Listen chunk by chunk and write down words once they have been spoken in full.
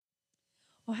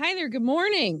Well, hi there. Good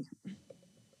morning.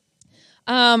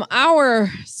 Our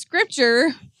scripture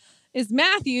is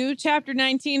Matthew chapter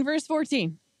 19, verse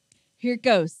 14. Here it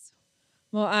goes.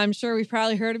 Well, I'm sure we've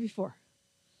probably heard it before.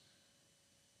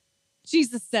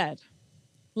 Jesus said,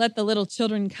 "Let the little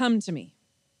children come to me,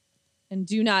 and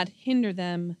do not hinder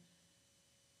them,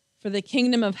 for the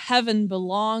kingdom of heaven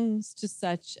belongs to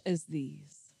such as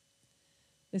these."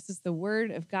 This is the word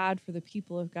of God for the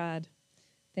people of God.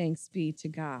 Thanks be to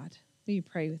God. Will you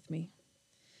pray with me?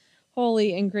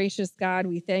 Holy and gracious God,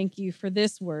 we thank you for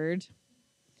this word.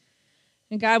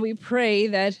 And God, we pray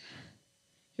that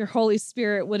your Holy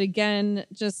Spirit would again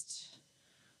just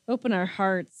open our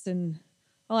hearts and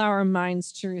allow our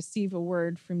minds to receive a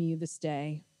word from you this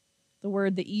day, the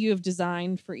word that you have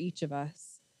designed for each of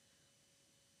us.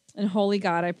 And holy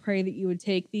God, I pray that you would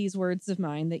take these words of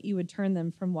mine, that you would turn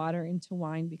them from water into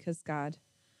wine, because God,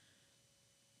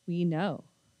 we know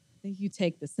that you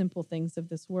take the simple things of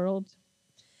this world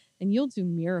and you'll do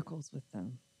miracles with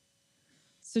them.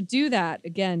 So do that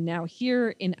again now here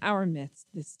in our midst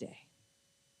this day.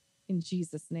 In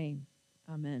Jesus' name,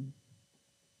 amen.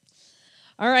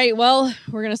 All right, well,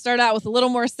 we're going to start out with a little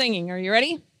more singing. Are you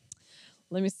ready?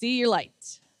 Let me see your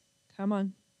light. Come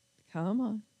on. Come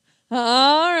on.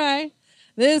 All right.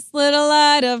 This little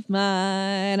light of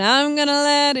mine, I'm going to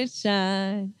let it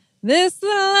shine. This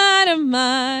little light of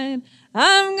mine,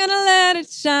 I'm going to let it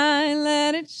shine,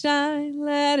 let it shine,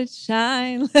 let it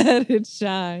shine, let it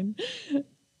shine.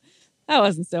 That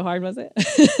wasn't so hard, was it?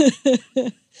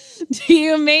 Do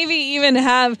you maybe even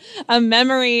have a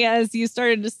memory as you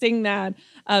started to sing that,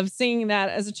 of singing that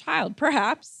as a child?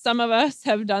 Perhaps some of us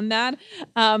have done that.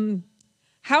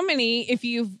 How many, if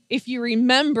you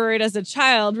remember it as a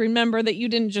child, remember that you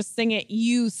didn't just sing it,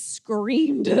 you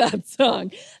screamed that song,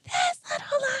 "This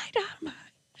little light of mine,"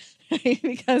 right?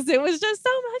 Because it was just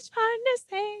so much fun to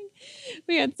sing.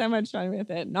 We had so much fun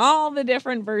with it and all the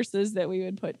different verses that we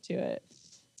would put to it.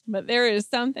 But there is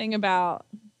something about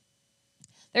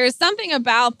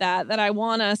that I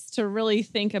want us to really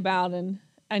think about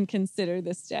and consider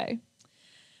this day.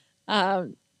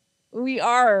 We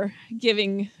are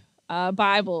giving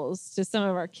Bibles to some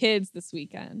of our kids this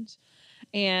weekend.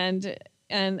 And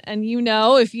you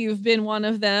know, if you've been one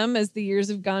of them as the years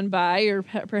have gone by, or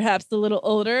perhaps a little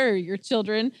older, or your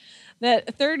children,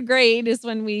 that third grade is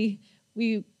when we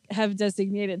have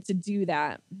designated to do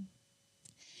that.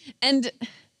 And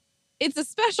it's a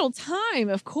special time,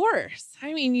 of course.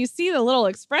 I mean, you see the little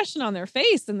expression on their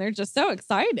face, and they're just so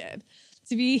excited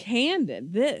to be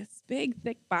handed this big,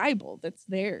 thick Bible that's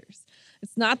theirs.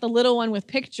 It's not the little one with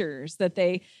pictures that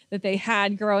they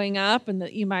had growing up and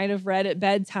that you might have read at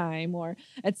bedtime or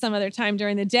at some other time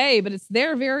during the day, but it's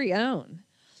their very own.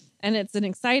 And it's an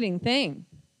exciting thing.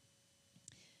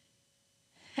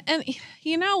 And,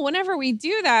 you know, whenever we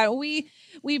do that, we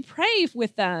pray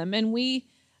with them, and we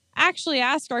actually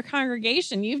ask our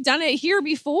congregation. You've done it here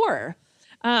before,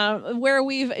 where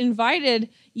we've invited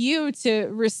you to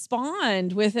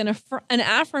respond with an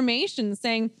affirmation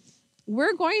saying,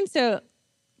 we're going to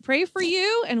pray for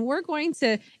you, and we're going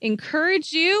to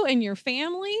encourage you and your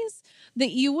families,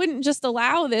 that you wouldn't just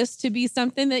allow this to be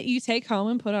something that you take home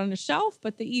and put on a shelf,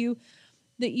 but that you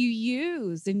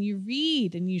use and you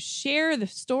read and you share the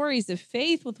stories of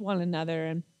faith with one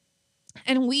another.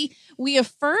 And we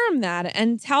affirm that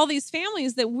and tell these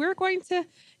families that we're going to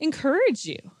encourage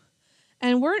you.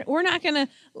 And we're not going to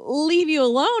leave you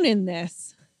alone in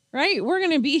this, right? We're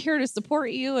going to be here to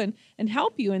support you and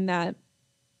help you in that.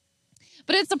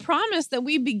 But it's a promise that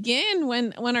we begin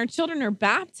when our children are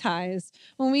baptized,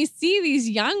 when we see these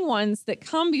young ones that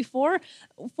come before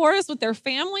us with their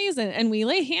families, and we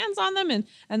lay hands on them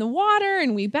and the water,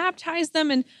 and we baptize them,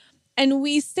 and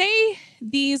we say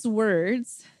these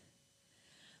words,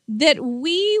 that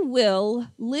we will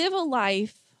live a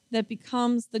life that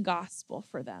becomes the gospel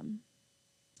for them.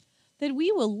 That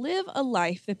we will live a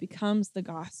life that becomes the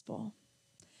gospel.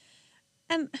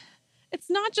 And it's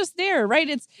not just there, right?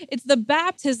 It's the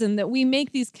baptism that we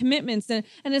make these commitments, and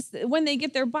it's when they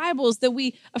get their Bibles that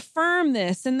we affirm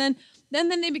this, and then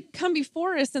they come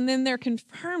before us, and then they're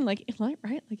confirmed, right?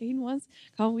 Like Aiden was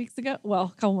a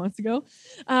couple months ago.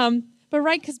 But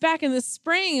right, because back in the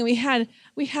spring, we had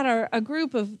a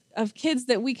group of kids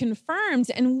that we confirmed,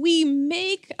 and we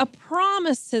make a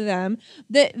promise to them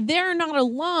that they're not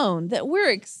alone, that we're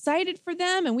excited for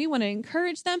them, and we want to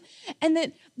encourage them, and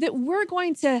that we're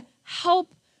going to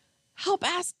help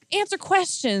answer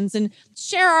questions and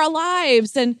share our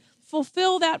lives and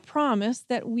fulfill that promise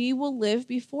that we will live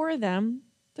before them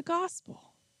the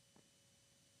gospel.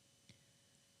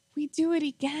 We do it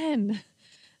again.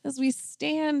 as we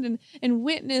stand and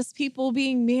witness people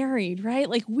being married, right?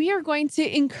 Like, we are going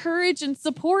to encourage and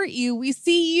support you. We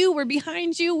see you, we're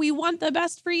behind you, we want the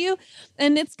best for you,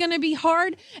 and it's going to be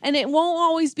hard and it won't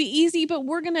always be easy, but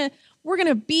we're going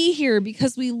to be here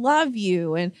because we love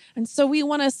you. And so we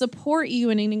want to support you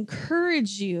and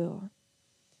encourage you.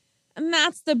 And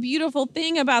that's the beautiful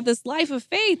thing about this life of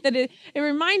faith, that it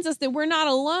reminds us that we're not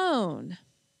alone.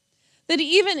 That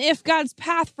even if God's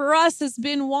path for us has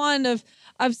been one of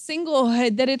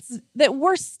singlehood, that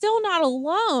we're still not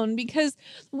alone, because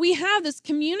we have this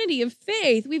community of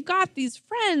faith. We've got these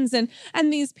friends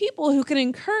and these people who can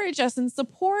encourage us and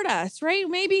support us, right?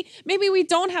 Maybe we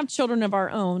don't have children of our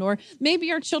own, or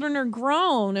maybe our children are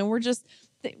grown and we're just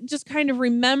kind of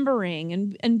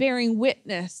remembering and bearing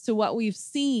witness to what we've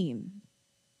seen.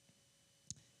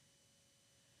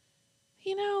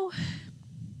 You know,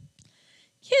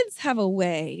 kids have a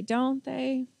way, don't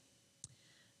they?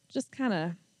 Just kind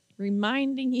of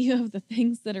reminding you of the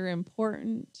things that are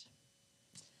important.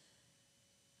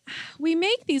 We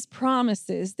make these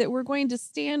promises that we're going to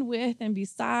stand with and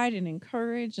beside and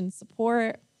encourage and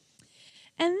support.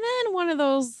 And then one of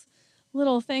those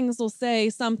little things will say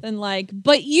something like,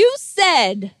 "But you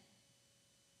said,"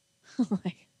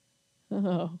 like,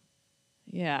 oh,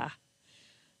 yeah,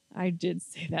 I did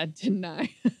say that, didn't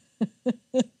I?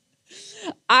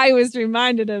 I was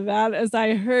reminded of that as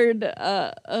I heard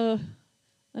a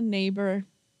neighbor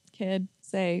kid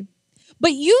say,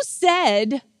 "But you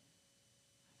said,"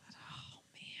 oh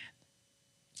man,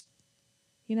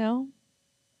 you know,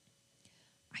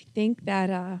 I think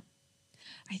that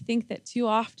too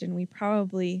often we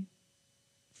probably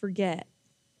forget.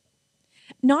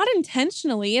 Not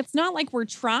intentionally. It's not like we're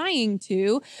trying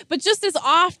to, but just as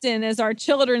often as our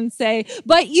children say,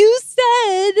 "But you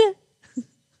said,"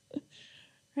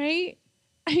 right?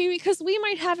 I mean, because we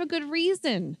might have a good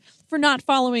reason for not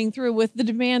following through with the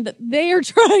demand that they are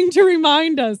trying to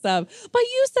remind us of. "But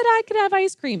you said I could have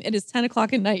ice cream." It is 10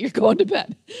 o'clock at night. You're going to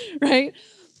bed, right?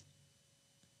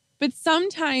 But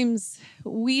sometimes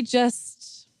we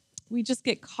just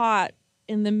get caught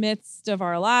in the midst of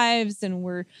our lives, and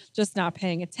we're just not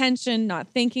paying attention, not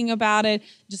thinking about it,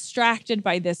 distracted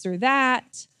by this or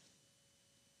that.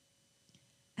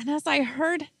 And as I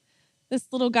heard this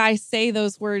little guy say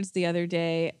those words the other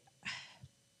day,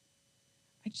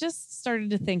 I just started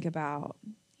to think about,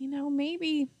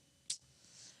 maybe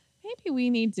we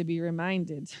need to be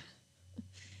reminded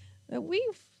that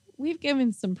we've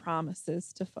given some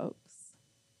promises to folks.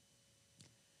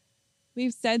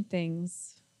 We've said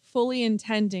things fully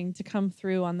intending to come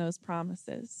through on those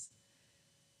promises.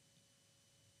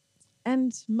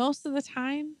 And most of the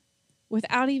time,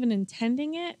 without even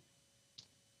intending it,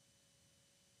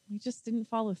 we just didn't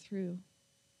follow through.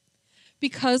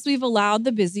 Because we've allowed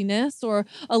the busyness or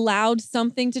allowed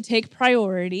something to take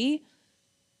priority.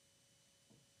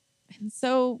 And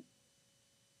so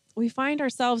we find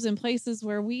ourselves in places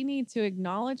where we need to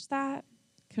acknowledge that,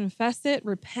 confess it,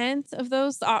 repent of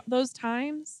those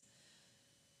times,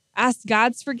 ask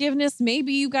God's forgiveness.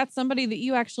 Maybe you got somebody that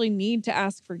you actually need to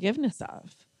ask forgiveness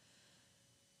of.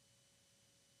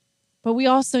 But we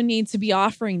also need to be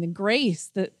offering the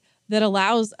grace that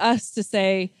allows us to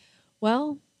say,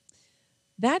 well,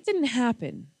 that didn't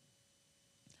happen.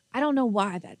 I don't know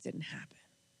why that didn't happen.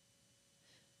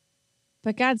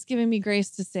 But God's given me grace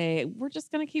to say, we're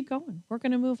just going to keep going. We're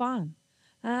going to move on.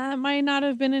 It might not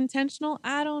have been intentional.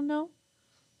 I don't know.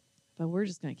 But we're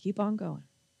just going to keep on going.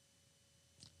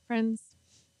 Friends,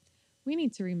 we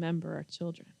need to remember our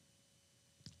children.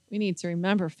 We need to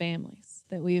remember families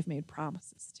that we have made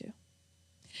promises to.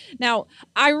 Now,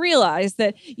 I realize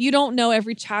that you don't know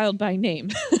every child by name,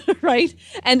 right?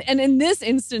 And in this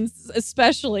instance,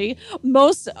 especially,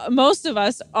 most of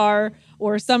us are,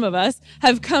 or some of us,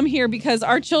 have come here because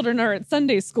our children are at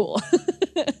Sunday school.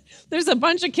 There's a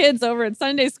bunch of kids over at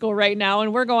Sunday school right now,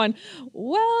 and we're going,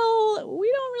 well,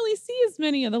 we don't really see as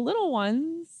many of the little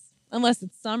ones. Unless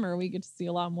it's summer, we get to see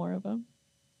a lot more of them.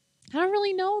 I don't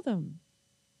really know them.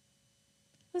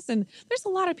 Listen, there's a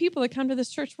lot of people that come to this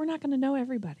church. We're not going to know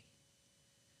everybody.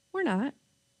 We're not.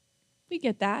 We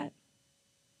get that.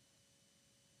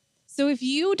 So if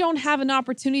you don't have an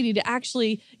opportunity to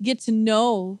actually get to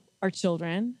know our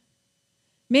children,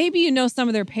 maybe you know some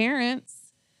of their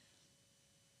parents,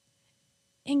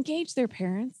 engage their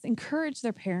parents, encourage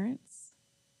their parents.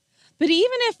 But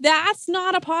even if that's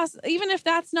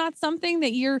not something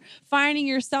that you're finding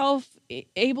yourself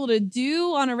able to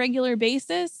do on a regular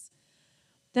basis,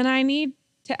 then I need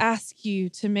to ask you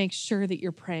to make sure that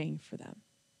you're praying for them.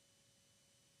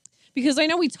 Because I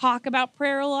know we talk about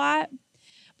prayer a lot,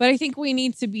 But I think we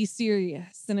need to be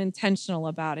serious and intentional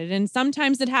about it. And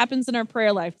sometimes it happens in our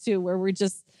prayer life too, where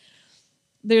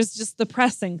there's just the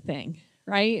pressing thing,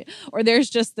 right? Or there's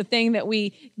just the thing that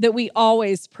we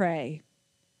always pray.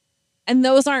 And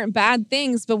those aren't bad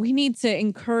things, but we need to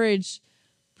encourage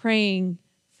praying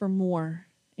for more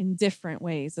in different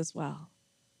ways as well.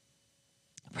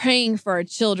 Praying for our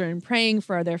children, praying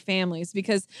for their families,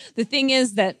 because the thing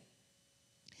is that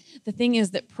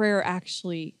prayer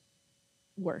actually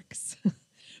works.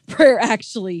 Prayer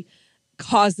actually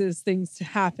causes things to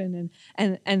happen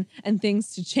and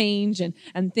things to change and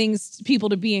people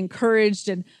to be encouraged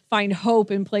and find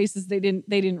hope in places they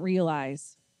didn't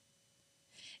realize.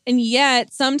 And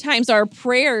yet sometimes our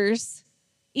prayers,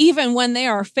 even when they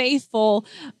are faithful,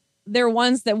 they're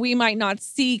ones that we might not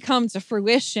see come to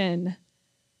fruition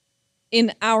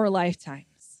in our lifetimes.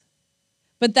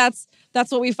 But that's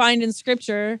what we find in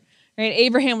Scripture, right?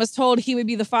 Abraham was told he would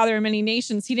be the father of many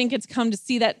nations. He didn't get to come to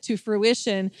see that to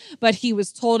fruition, but he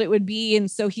was told it would be,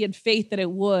 and so he had faith that it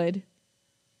would.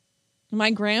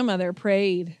 My grandmother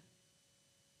prayed.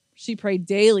 She prayed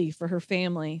daily for her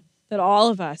family, that all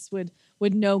of us would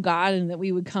know God and that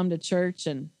we would come to church.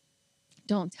 And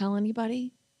don't tell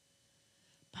anybody,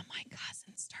 but my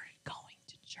cousin started going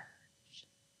to church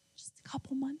just a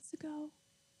couple months ago.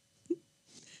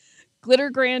 Glitter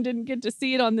Grand didn't get to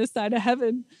see it on this side of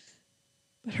heaven,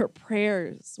 but her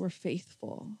prayers were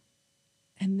faithful,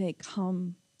 and they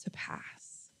come to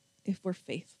pass if we're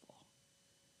faithful.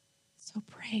 So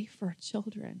pray for our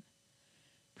children.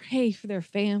 Pray for their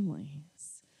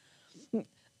families.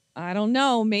 I don't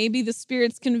know, maybe the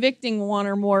Spirit's convicting one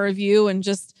or more of you and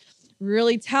just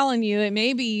really telling you that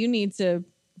maybe you need to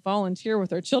volunteer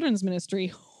with our children's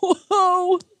ministry.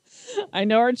 Whoa! I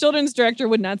know our children's director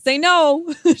would not say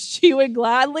no. She would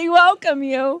gladly welcome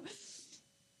you.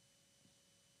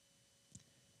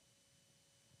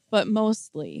 But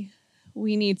mostly,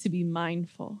 we need to be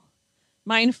mindful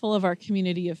of our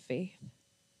community of faith.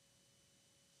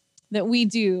 That we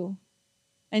do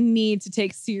and need to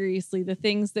take seriously the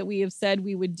things that we have said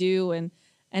we would do and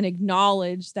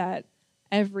acknowledge that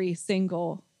every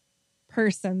single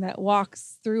person that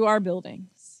walks through our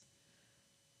buildings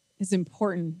is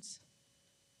important.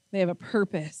 They have a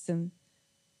purpose and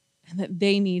that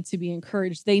they need to be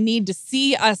encouraged. They need to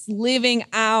see us living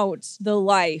out the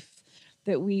life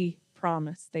that we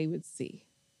promised they would see.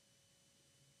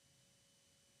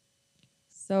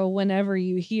 So whenever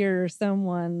you hear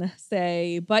someone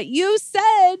say, but you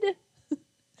said,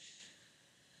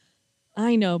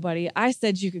 I know, buddy, I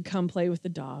said you could come play with the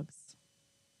dogs.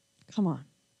 Come on.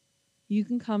 You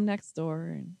can come next door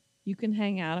and you can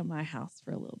hang out at my house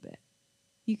for a little bit.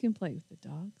 You can play with the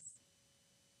dogs.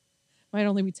 Might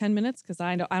only be 10 minutes because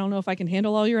I don't know if I can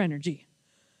handle all your energy.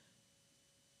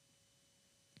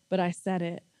 But I said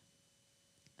it,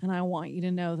 and I want you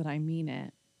to know that I mean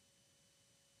it.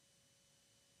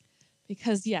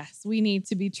 Because yes, we need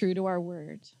to be true to our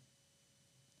word.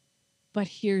 But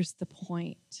here's the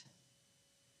point.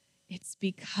 It's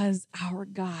because our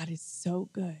God is so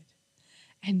good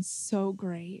and so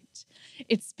great.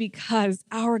 It's because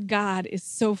our God is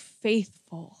so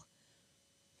faithful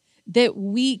that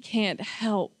we can't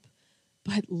help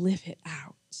but live it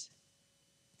out.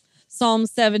 Psalm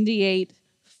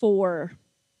 78:4.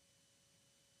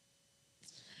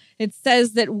 It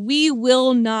says that we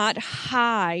will not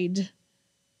hide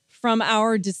from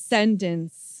our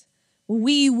descendants.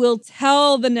 We will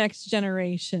tell the next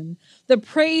generation the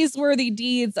praiseworthy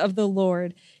deeds of the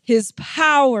Lord, his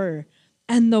power,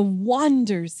 and the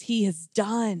wonders he has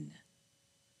done.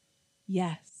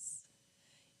 Yes,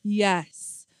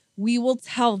 we will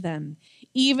tell them,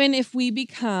 even if we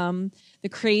become the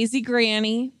crazy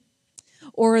granny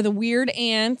or the weird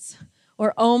aunt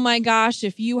or, oh my gosh,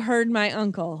 if you heard my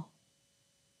uncle.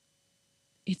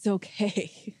 It's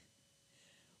okay.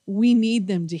 We need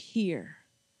them to hear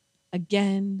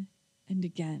again and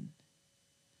again.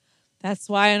 That's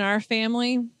why in our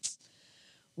family,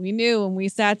 we knew when we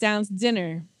sat down to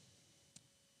dinner,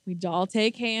 we'd all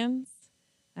take hands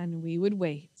and we would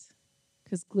wait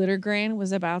because Glitter Gran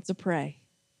was about to pray.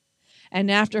 And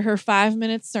after her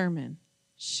 5-minute sermon,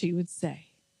 she would say,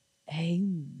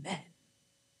 Amen.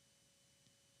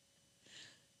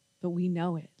 But we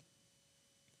know it.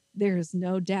 There is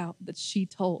no doubt that she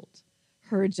told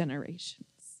her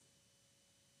generations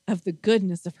of the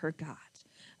goodness of her God,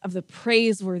 of the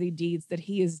praiseworthy deeds that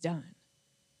he has done.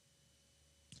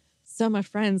 So, my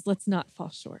friends, let's not fall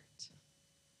short.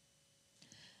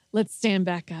 Let's stand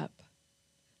back up.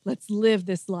 Let's live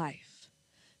this life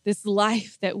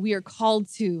that we are called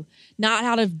to, not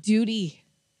out of duty,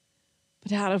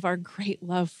 but out of our great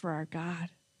love for our God.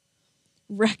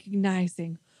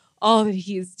 recognizing all that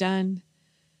he has done,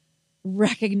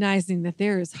 recognizing that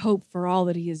there is hope for all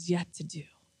that he is yet to do.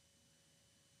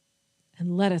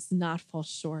 And let us not fall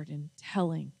short in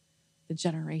telling the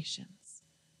generations,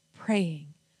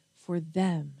 praying for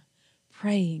them,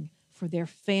 praying for their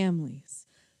families,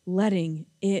 letting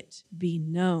it be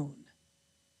known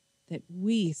that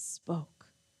we spoke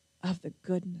of the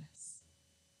goodness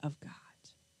of God.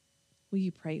 Will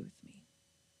you pray with me?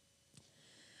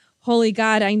 Holy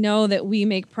God, I know that we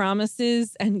make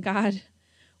promises, and God,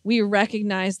 we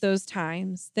recognize those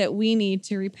times that we need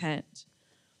to repent,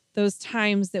 those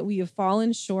times that we have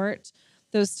fallen short,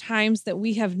 those times that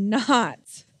we have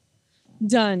not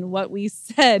done what we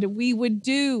said we would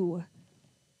do.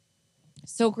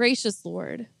 So gracious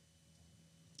Lord,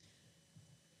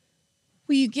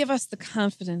 will you give us the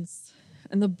confidence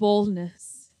and the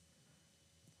boldness,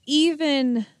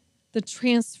 even the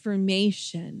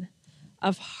transformation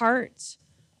of heart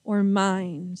or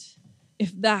mind,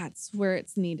 if that's where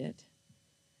it's needed.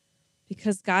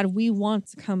 Because God, we want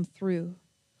to come through.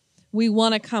 We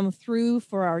want to come through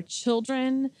for our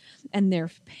children and their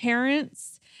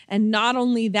parents. And not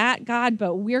only that, God,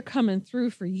 but we're coming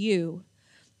through for you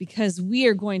because we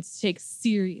are going to take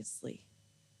seriously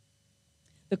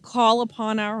the call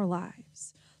upon our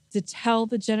lives to tell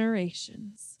the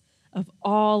generations of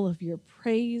all of your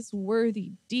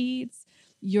praiseworthy deeds,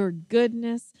 your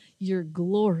goodness, your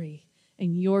glory,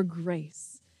 and your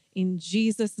grace. In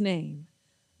Jesus' name,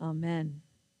 amen.